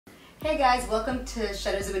Hey guys, welcome to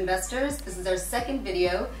Shadows of Investors. This is our second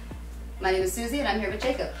video. My name is Susie and I'm here with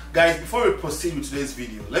Jacob. Guys, before we proceed with today's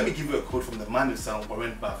video, let me give you a quote from the man himself,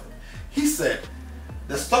 Warren Buffett. He said,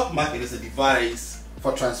 "The stock market is a device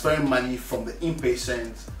for transferring money from the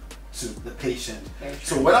impatient to the patient."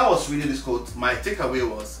 So when I was reading this quote, my takeaway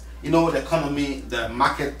was, the economy, the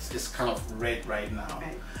market is kind of red right now.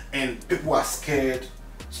 Right. And people are scared,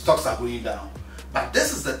 stocks are going down. But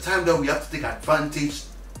this is the time that we have to take advantage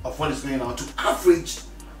of what is going on to average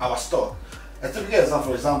our stock. A typical example,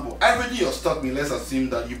 for example, averaging your stock means, let's assume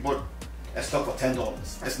that you bought a stock for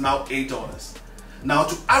 $10. It's now $8. Now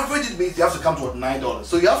to average it means you have to come to $9.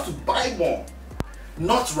 So you have to buy more,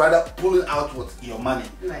 not rather pulling out your money.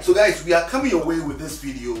 Right. So guys, we are coming your way with this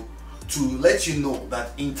video to let you know that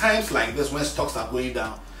in times like this when stocks are going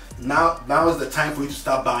down, now is the time for you to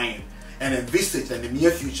start buying and envisage that in the near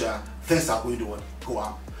future things are going to go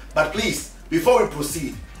up. But please, before we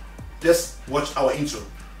proceed, just watch our intro.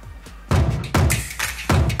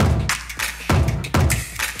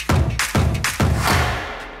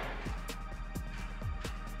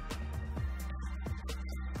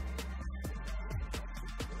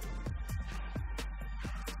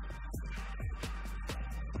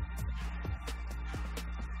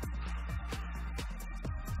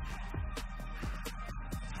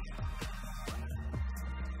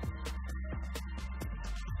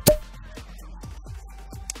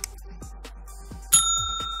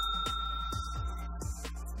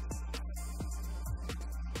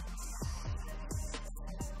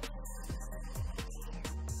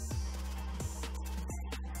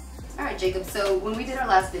 Alright Jacob, so when we did our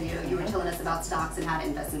last video, you were telling us about stocks and how to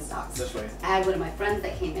invest in stocks. That's right. I had one of my friends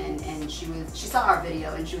that came in and she saw our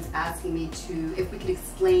video and she was asking me if we could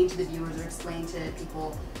explain to the viewers or explain to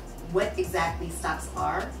people what exactly stocks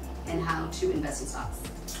are and how to invest in stocks.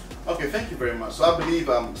 Okay, thank you very much. So I believe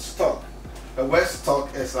stock, the word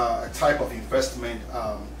stock is a type of investment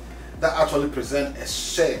that actually presents a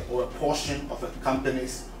share or a portion of a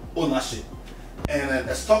company's ownership. And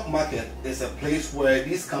a stock market is a place where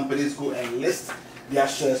these companies go and list their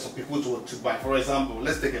shares for people to buy. For example,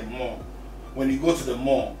 let's take a mall. When you go to the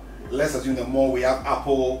mall, let's assume the mall, we have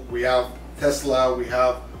Apple, we have Tesla, we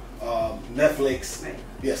have Netflix. Right.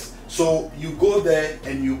 Yes. So you go there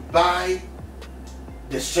and you buy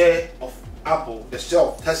the share of Apple, the share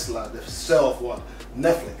of Tesla, the share of what?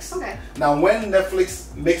 Netflix. Okay. Now when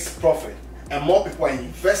Netflix makes profit and more people are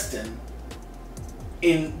investing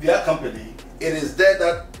in their company, it is there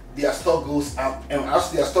that their stock goes up, and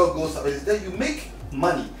as their stock goes up, it is there you make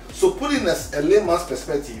money. So putting a layman's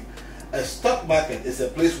perspective, a stock market is a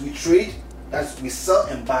place we trade, that we sell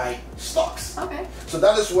and buy stocks. Okay. So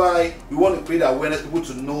that is why we want to create awareness, people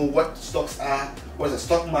to know what stocks are, what is a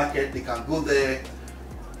stock market. They can go there,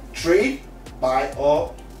 trade, buy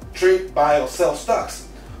or sell stocks.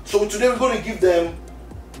 So today we're going to give them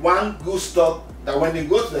one good stock that when they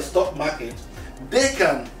go to the stock market, they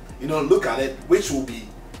can look at it, which will be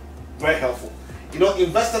very helpful.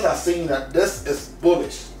 Investors are saying that this is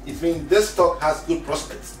bullish. It means this stock has good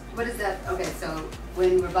prospects. What is that? Okay, so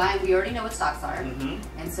when we're buying, we already know what stocks are.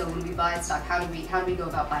 Mm-hmm. And so when we buy a stock, how do we go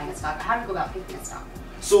about buying a stock? How do we go about picking a stock?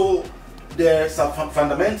 So there are some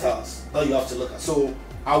fundamentals that you have to look at. So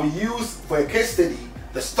I will use, for a case study,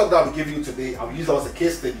 the stock that I'll be giving you today, I will use that as a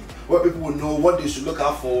case study where people will know what they should look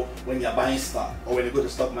out for when you're buying stock or when you go to the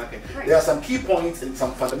stock market. Right. There are some key points and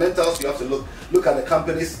some fundamentals you have to look at the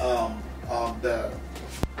company's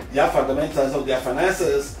their fundamentals of their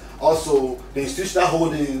finances, also the institutional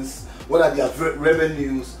holdings, what are their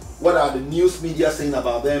revenues, what are the news media saying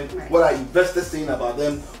about them, right. What are investors saying about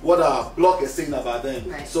them, what are bloggers saying about them.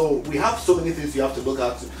 Right. So we have so many things you have to look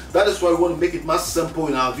at. That is why we want to make it much simple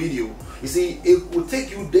in our video. You see, it will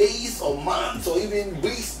take you days or months or even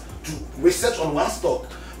weeks to research on one stock,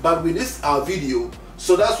 but with this our video,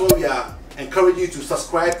 so that's why we are encouraging you to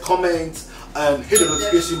subscribe, comment, and hit the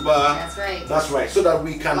notification bar. That's right. That's right, so that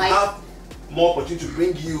we can have more opportunity to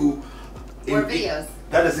bring you more videos.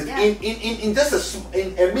 That is it. Yeah. In just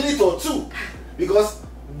a minute or two, because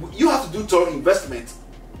you have to do thorough investment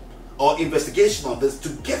or investigation on this to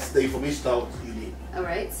get the information out you need. All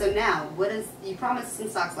right. So now, you promised some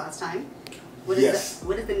stocks last time? What is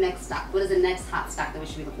the next stock? What is the next hot stock that we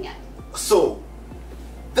should be looking at? So,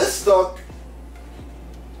 this stock,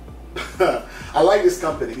 I like this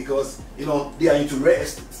company because they are into rare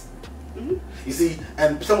estate. Mm-hmm. You see,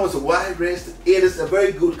 and someone said, why rare estate? It is a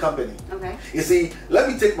very good company. Okay. You see, let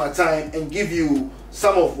me take my time and give you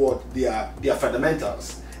some of what their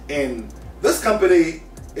fundamentals. And this company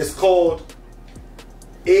is called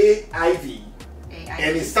AIV.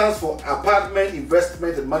 And it stands for Apartment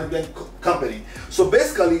Investment and Management Company. So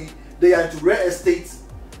basically, they are into real estate,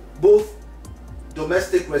 both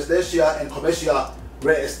domestic, residential, and commercial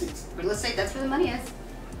real estate. Real estate, that's where the money is.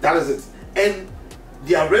 That is it. And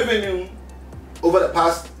their revenue over the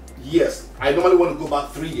past years, I normally want to go back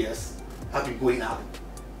 3 years, have been going up.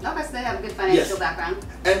 Okay, so they have a good financial background.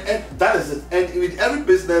 And that is it. And with every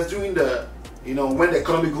business during the, when the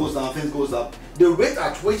economy goes down, things goes up, the rate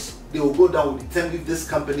at which they will go down will determine if this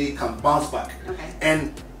company can bounce back. Okay.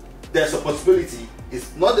 And there's a possibility,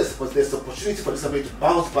 it's not there's a opportunity for this company to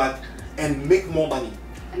bounce back and make more money.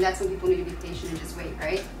 And that's when people need to be patient and just wait,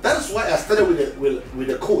 right? That is why I started with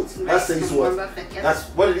the quote. Right. That says what? That's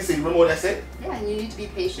what did he say? Remember what I said? Yeah, and you need to be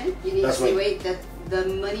patient. You need to wait. That the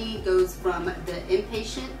money goes from the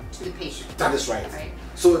impatient to the patient. That is right. Right.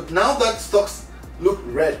 So now that stocks look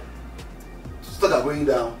red, stocks are going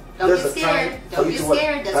down. Don't be scared. Don't be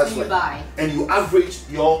scared. That's when you buy. And you average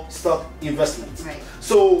your stock investment. Right.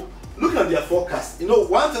 So looking at their forecast,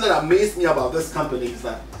 one thing that amazed me about this company is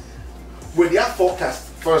that with their forecast,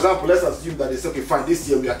 for example, let's assume that it's okay, fine, this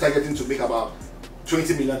year we are targeting to make about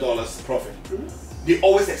 $20 million profit. Mm-hmm. They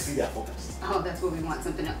always exceed their forecast. Oh, that's what we want,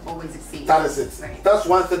 something to always exceed. That is it. Right. That's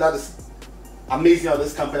one thing that is amazing about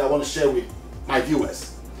this company I want to share with my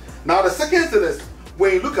viewers. Now, the second thing is,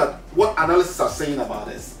 when you look at what analysts are saying about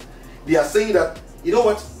this, they are saying that,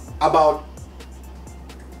 about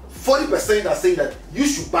 40% are saying that you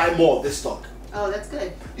should buy more of this stock. Oh, that's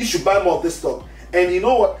good. You should buy more of this stock. And you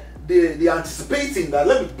know what? They're anticipating that,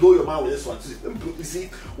 let me blow your mind with this one. You see,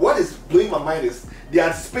 what is blowing my mind is they're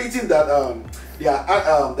anticipating that their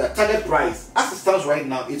target price, as it stands right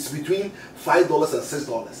now, it's between $5 and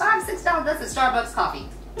 $6. $5-6, that's a Starbucks coffee.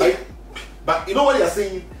 Right? But you know what they are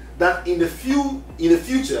saying? That in the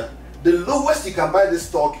future, the lowest you can buy this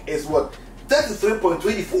stock is what?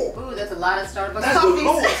 33.24. Ooh, that's a lot of Starbucks That's coffees. the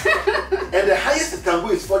lowest. And the highest it can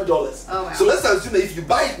go is $40. Oh, wow. So let's assume that if you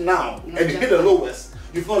buy it now and you get the lowest,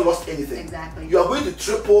 you've not lost anything. Exactly. You are going to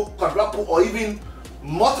triple, quadruple, or even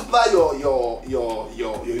multiply your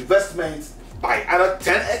investment by either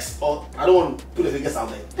 10x or I don't want to put the figures out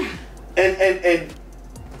there. and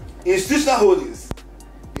institutional holdings,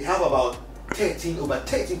 we have about over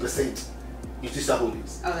 13% institutional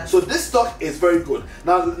holdings. Oh, so this stock is very good.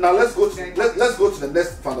 Now let's go to the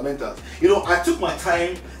next fundamentals. I took my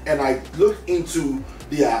time and I looked into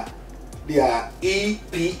their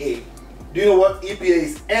EPA. Do you know what EPA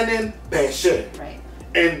is? Earning per share. Right.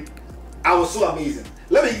 And I was so amazing.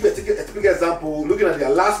 Let me give you a typical example. Looking at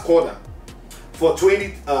their last quarter for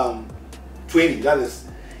 2020, that is,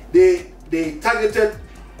 they targeted.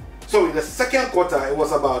 Sorry, the second quarter it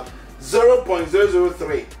was about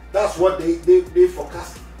 0.003. That's what they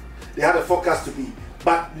forecast. They had a forecast to be,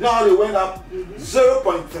 but now they went up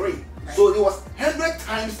 0.3. Right. So it was 100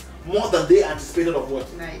 times more than they anticipated of what.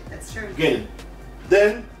 Right, that's true. Again,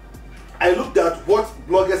 then I looked at what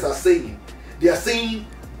bloggers are saying. They are saying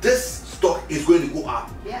this stock is going to go up.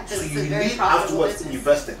 Yeah, so it's you a very need afterwards business.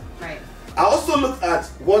 investing. Right. I also looked at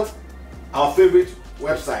what our favorite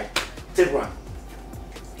website, Tibran.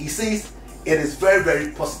 He says it is very,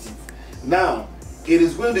 very positive. Now, it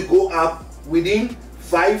is going to go up within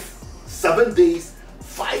 7 days,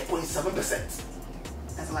 5.7%.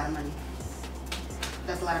 That's a lot of money.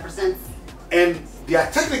 That's a lot of percent. And their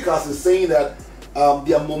technicals is saying that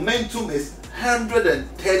their momentum is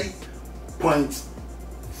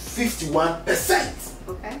 130.51%.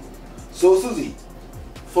 Okay. So, Susie,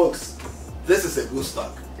 folks, this is a good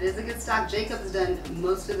stock. It is a good stock. Jacob has done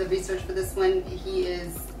most of the research for this one. He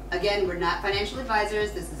is, again, we're not financial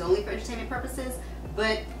advisors. This is only for entertainment purposes,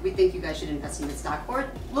 but we think you guys should invest in this stock or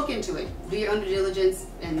look into it. Do your own due diligence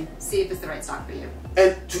and see if it's the right stock for you.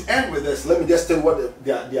 And to end with this, let me just tell you what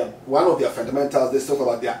one of their fundamentals, they talk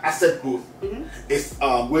about their asset growth is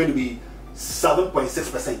going to be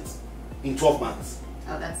 7.6% in 12 months.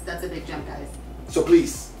 Oh, that's a big jump, guys. So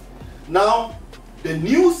please, now the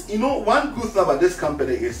news, one good thing about this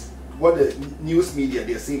company is what the news media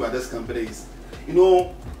they're saying about this company is,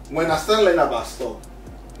 when I started learning about stock,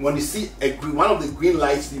 when you see one of the green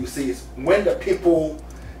lights you see is when the people,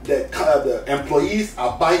 the employees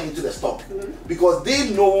are buying into the stock because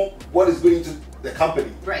they know what is going into the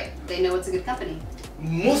company. Right. They know it's a good company.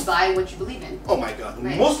 You buy what you believe in. Oh my God.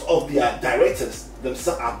 Right. Most of their directors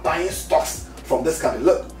themselves are buying stocks from this company.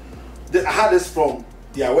 Look, I had this from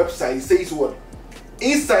their website. It says what?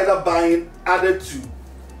 Insider buying added to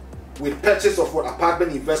with purchase of what?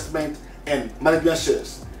 Apartment investment and management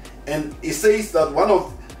shares. And it says that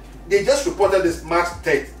they just reported this March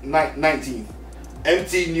 19th.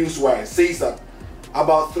 MT Newswire says that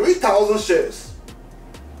about 3,000 shares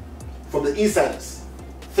from the insiders,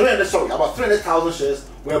 about 300,000 shares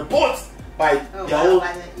were bought by their own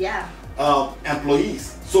yeah.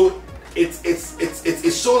 employees. So it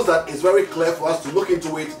shows that it's very clear for us to look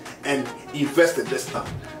into it and invest in this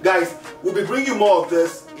stuff. Guys, we'll be bringing more of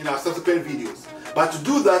this in our subsequent videos. But to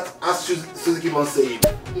do that, as Susie keeps on saying,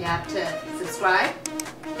 you have to subscribe,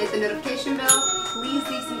 hit the notification bell, please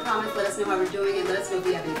leave some comments, let us know how we're doing, and let us know if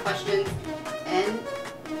you have any questions. And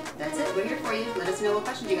that's it, we're here for you. Let us know what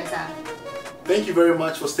questions you guys have. Thank you very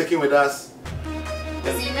much for sticking with us.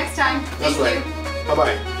 See you next time. Thank you.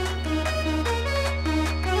 Bye-bye.